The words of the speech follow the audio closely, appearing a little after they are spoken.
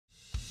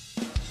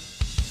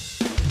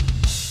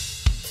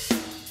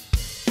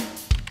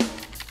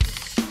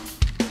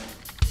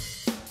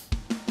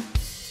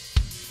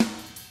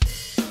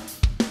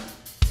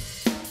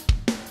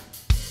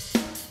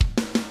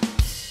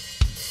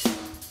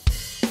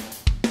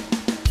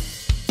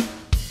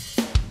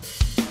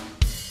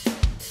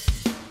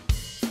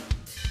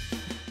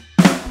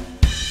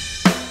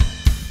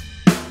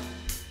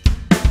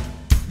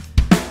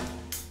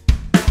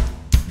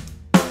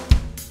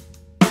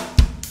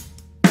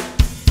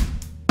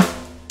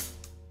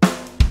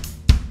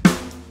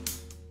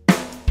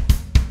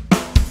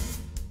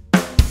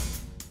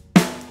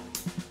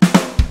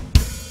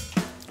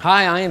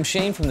Hi, I am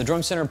Shane from the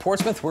Drum Center in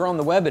Portsmouth. We're on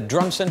the web at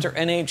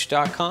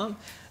drumcenternh.com.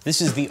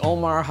 This is the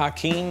Omar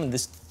Hakim,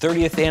 this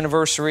 30th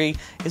anniversary.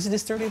 Is it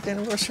his 30th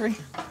anniversary?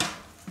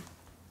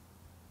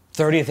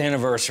 30th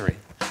anniversary.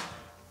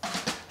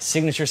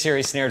 Signature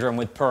series snare drum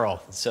with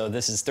pearl. So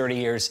this is 30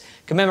 years,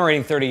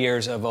 commemorating 30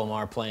 years of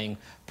Omar playing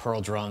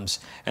pearl drums.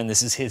 And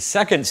this is his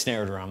second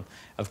snare drum.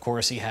 Of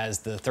course, he has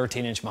the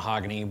 13-inch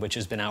mahogany, which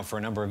has been out for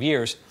a number of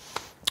years.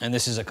 And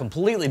this is a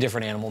completely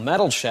different animal,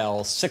 metal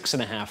shell,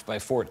 6.5 by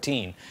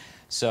 14.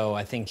 So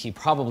I think he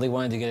probably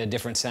wanted to get a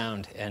different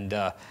sound, and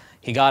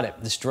he got it.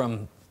 This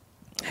drum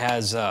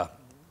has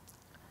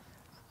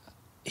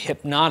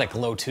hypnotic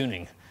low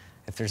tuning.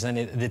 If there's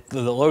any,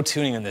 the low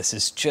tuning on this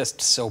is just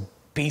so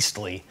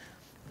beastly.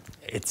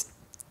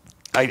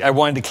 I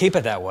wanted to keep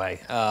it that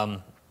way.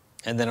 And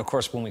then, of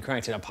course, when we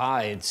cranked it up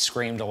high, it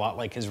screamed a lot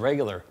like his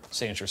regular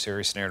Signature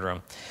Series snare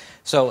drum.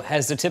 So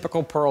has the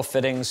typical pearl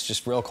fittings,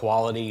 just real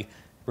quality,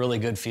 really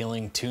good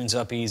feeling, tunes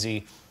up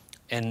easy.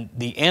 And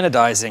the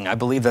anodizing, I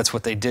believe that's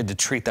what they did to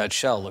treat that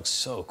shell. Looks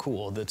so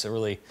cool. That's a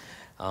really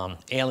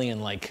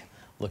alien-like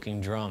looking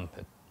drum.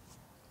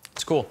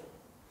 It's cool.